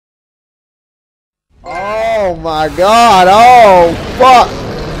Oh my god. Oh fuck.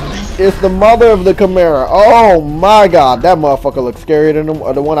 It's the mother of the Chimera. Oh my god. That motherfucker looks scarier than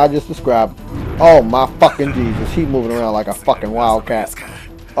the one I just described. Oh my fucking Jesus. He's moving around like a fucking wildcat.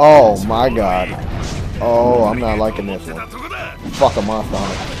 Oh my god. Oh, I'm not liking this one. Fuck a Monster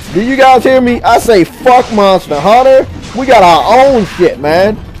Hunter. Do you guys hear me? I say fuck Monster Hunter. We got our own shit,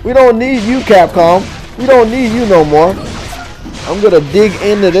 man. We don't need you, Capcom. We don't need you no more. I'm gonna dig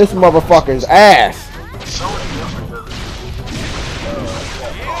into this motherfucker's ass.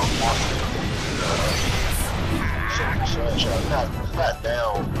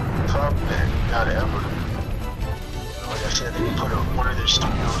 Like I said, they can put one of their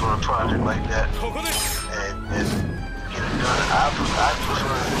studios on a project like that and get it done. I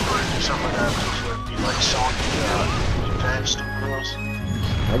prefer something like that. I prefer to be like Sony, Japan studios.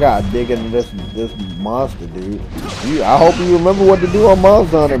 I gotta dig into this monster, dude. I hope you remember what to do on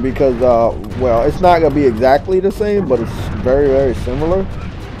Monster Hunter because, well, it's not gonna be exactly the same, but it's very, very similar.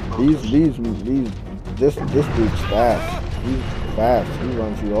 This dude's fast. He's fast. He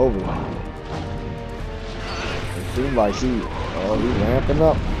runs you over. It seems like he's ramping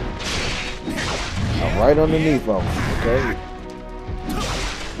up. I'm right underneath him. Okay.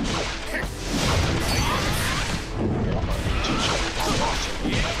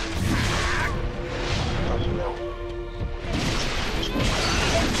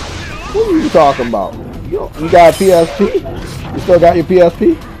 What are you talking about? You got a PSP? You still got your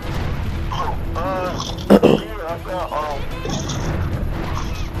PSP?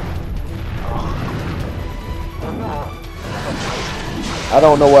 I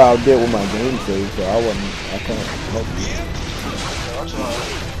don't know what I did with my game save, so I can't help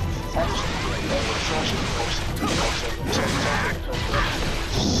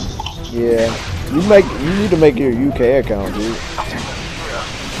you. Yeah, you need to make your UK account, dude.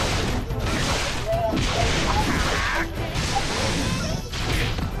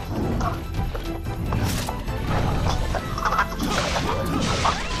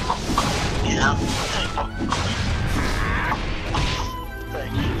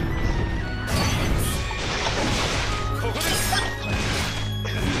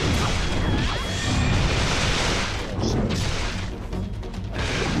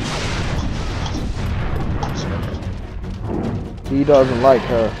 He doesn't like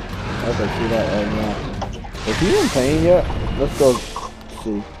her. I can see that right now. Is he in pain yet? Let's go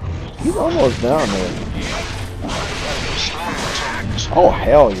see. He's almost down there. Oh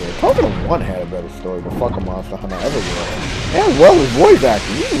hell yeah. Toukiden 1 had a better story than fucking Monster Hunter ever will. As well as voice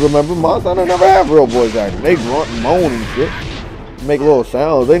acting. You remember Monster Hunter never had real voice acting. They grunt and moan and shit. Make little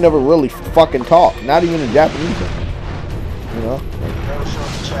sounds. They never really fucking talk. Not even in Japanese. You know?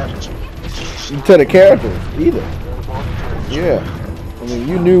 To the characters either. Yeah, I mean,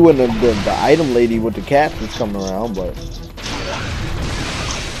 you knew when the item lady with the cat was coming around, but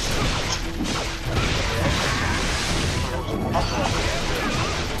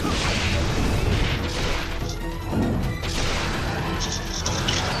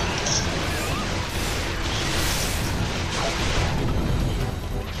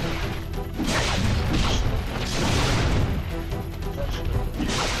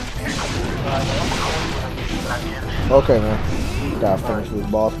okay, man. Gotta finish this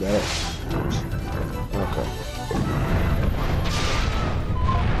boss battle. Okay.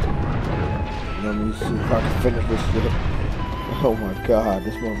 Let me see if I can finish this shit. Oh my god,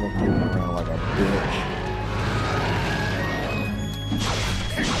 this motherfucker moving around like a bitch.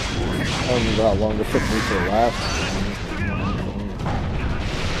 I don't know how long it took me to last.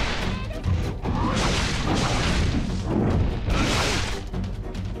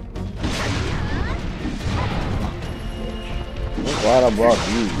 Glad I brought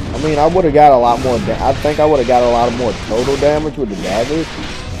you. I mean, I would have got a lot more. I think I would have got a lot more total damage with the daggers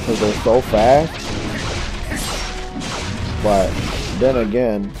because they're so fast. But then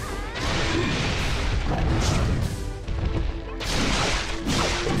again,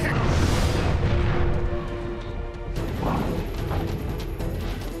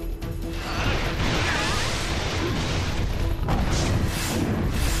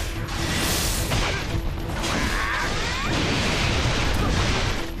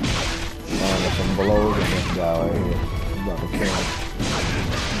 blows in this guy right here. I'm about to kill him.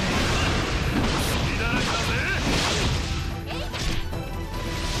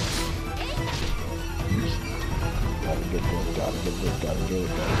 Gotta get this, gotta get this, gotta get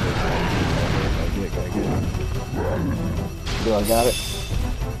it, gotta get it. Do I got it?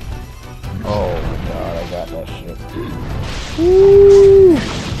 Oh my god, I got that shit. Woo!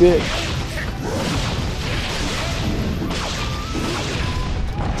 Bitch.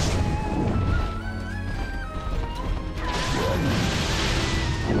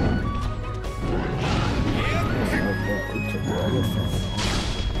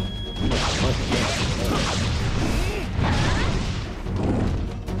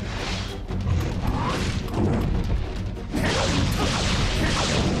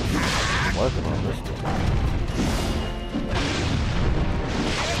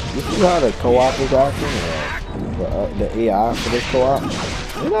 see how the co-op is acting? The AI for this co-op?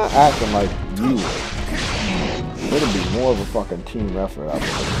 They're not acting like you would. It'll be more of a fucking team effort, I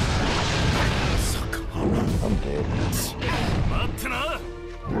believe. I'm dead.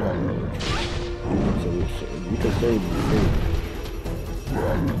 You can save me.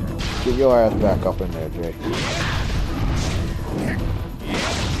 Get your ass back up in there, Jake. I'm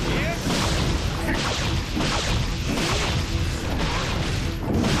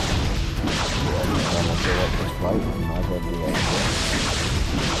gonna fill up this fight. I'm not gonna do that.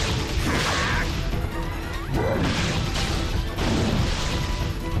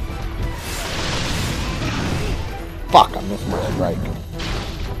 Fuck, I missed my strike.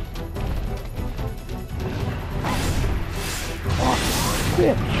 Oh,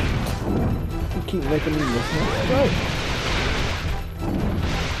 bitch. You keep making me miss my strike.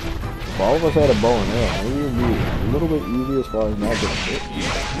 If all of us had a bow and arrow, maybe it would be a little bit easier as far as not getting hit.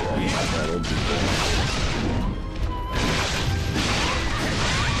 That would be good.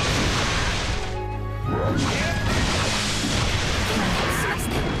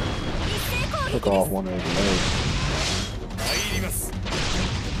 Took off one of his legs.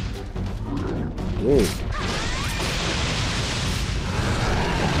 Dude.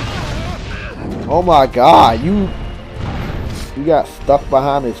 Oh my god, you got stuck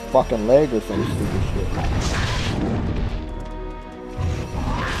behind his fucking leg or some stupid shit.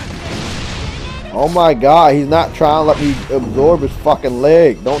 Oh my god, he's not trying to let me absorb his fucking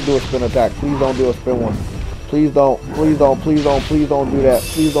leg. Don't do a spin attack. Please don't do a spin one. Please don't. Please don't. Please don't. Please don't do that.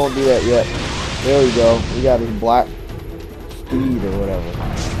 Please don't do that yet. There we go. We got his black steed or whatever.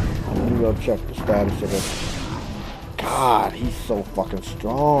 Let me go check the status of this. God, he's so fucking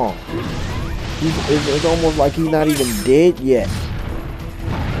strong. It's almost like he's not even dead yet.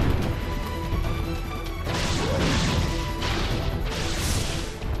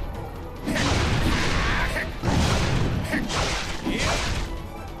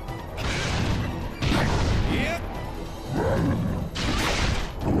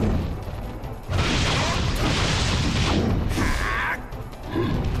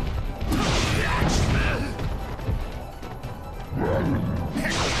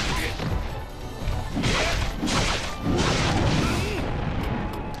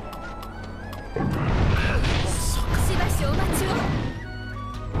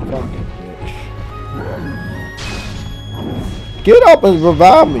 Get up and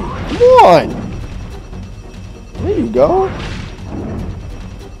revive me. Come on. There you go.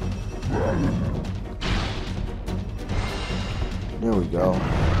 There we go.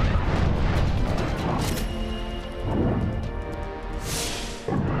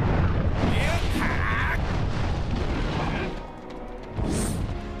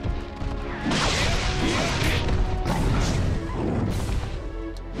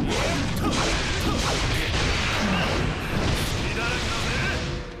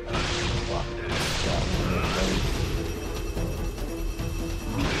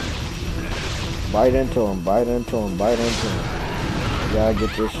 Bite into him, bite into him, bite into him. You gotta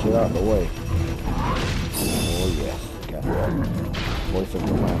get this shit out of the way. Oh yes, got that. Voice of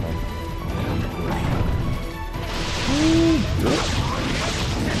command.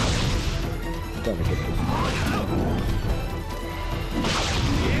 Gotta get this.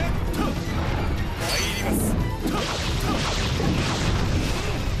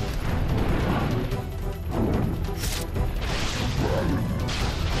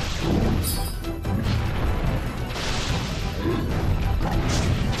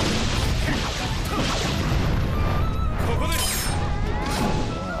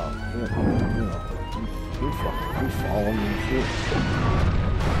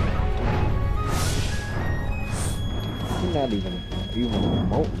 He's not even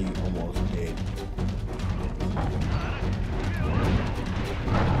remotely almost dead.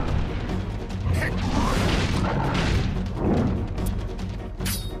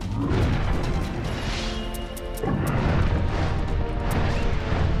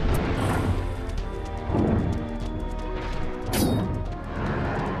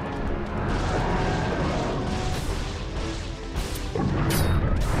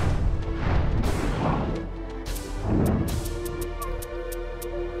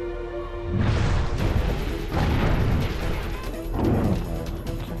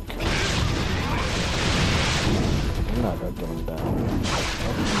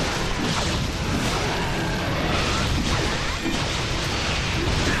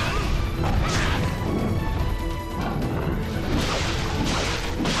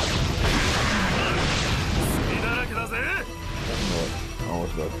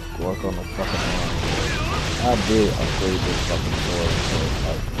 Work on the fucking line. I did upgrade this fucking sword, so it's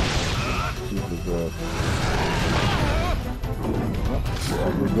like good. Yeah,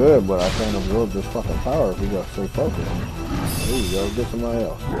 we're good, but I can't absorb this fucking power if we gotta stay focused. There you go, get somebody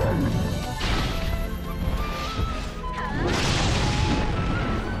else.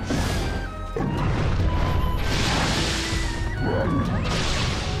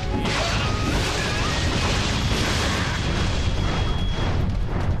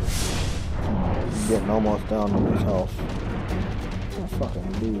 Getting almost down on his health. That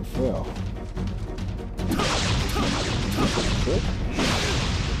fucking dude fell. Shit.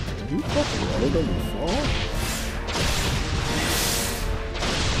 Are you fucking ready to be fall?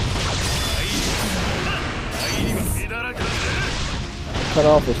 Cut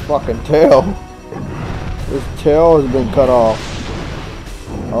off his fucking tail. His tail has been cut off.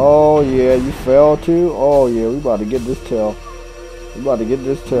 Oh yeah, you fell too? Oh yeah, we about to get this tail. We about to get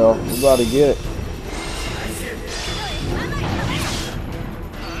this tail. We about to get it.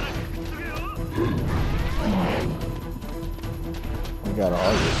 We got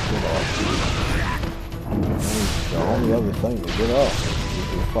all this shit off. The only other thing to get off is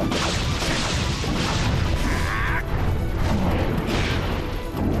your fucking.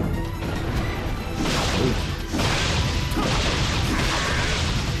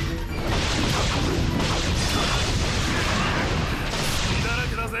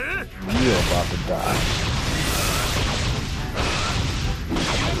 You're about to die.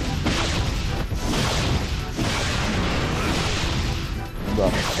 I'm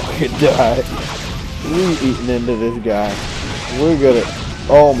about to fucking die. We eating into this guy. We're gonna.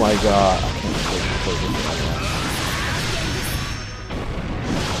 Oh my god. I can't play this right now.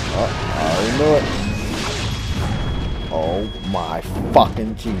 Oh, I already knew it. Oh my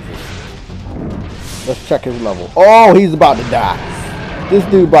fucking Jesus. Let's check his level. Oh, he's about to die. This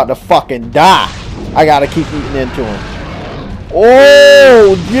dude about to fucking die. I gotta keep eating into him.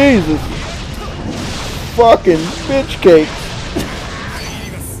 Oh, Jesus. Fucking bitch cake.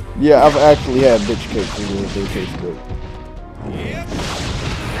 Yeah, I've actually had bitch cakes and they taste good.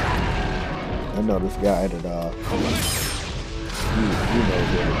 I know this guy that, he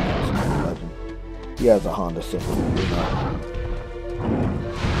knows what legend. He has a Honda Civic, you know.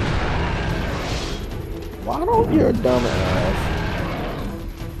 Why don't you dumb ass?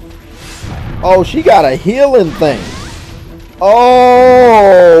 Oh, she got a healing thing.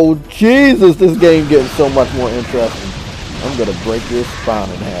 Oh, Jesus, this game getting so much more interesting. I'm gonna break your spine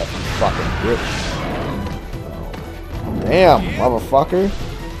in half, you fucking bitch. Oh. Damn, motherfucker.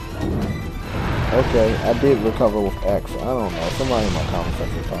 Okay, I did recover with X. I don't know. Somebody in my comment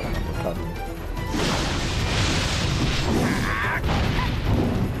section is talking about recovering.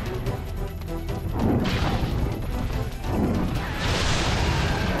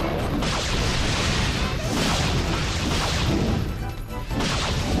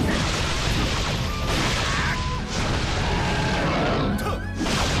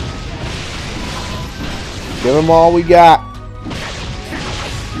 Give him all we got.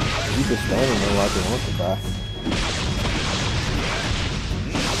 He's just standing there like he wants to die.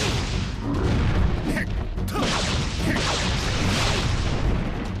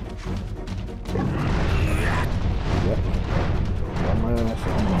 Yep.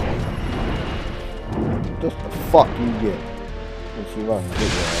 Just the fuck you get. Let's see if I can get your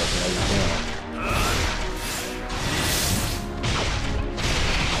ass while you're down.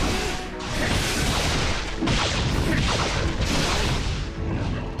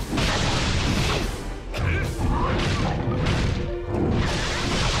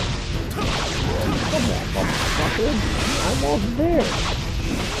 Almost there.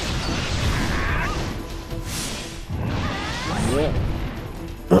 Yeah.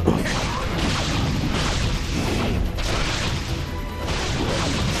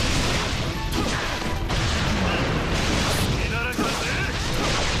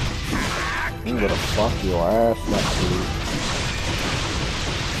 I'm gonna fuck your ass up, dude.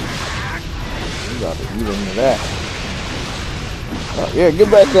 You gotta eat into that. Yeah, get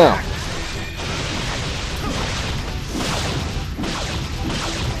back down.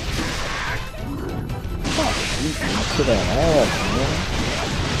 To that ass, man.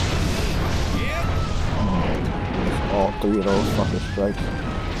 It's all three of those fucking strikes.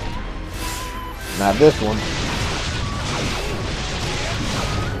 Not this one.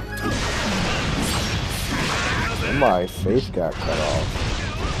 Somebody's face got cut off.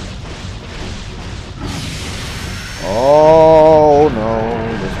 Oh no,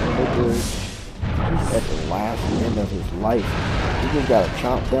 this one is he's at the last end of his life. He just gotta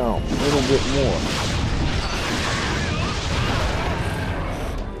chomp down a little bit more.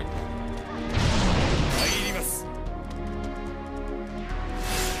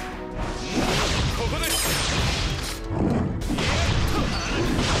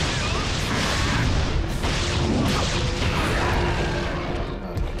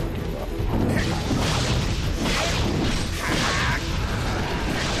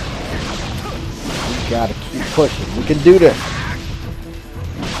 push it. We can do this.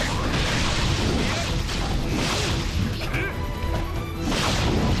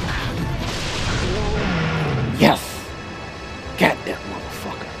 Yes! Get that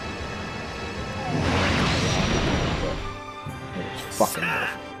motherfucker. It's fucking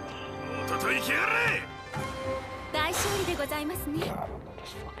awesome. God, I'm not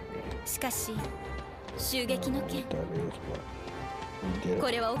this fucking idiot. That is, but we did it.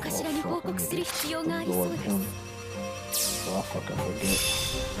 Oh, Lord, him. Oh, I fucking forget.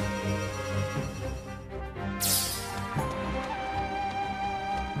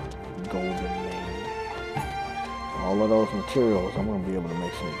 Golden name. All of those materials, I'm gonna be able to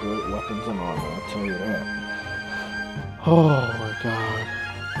make some good weapons and armor. I'll tell you that. Oh.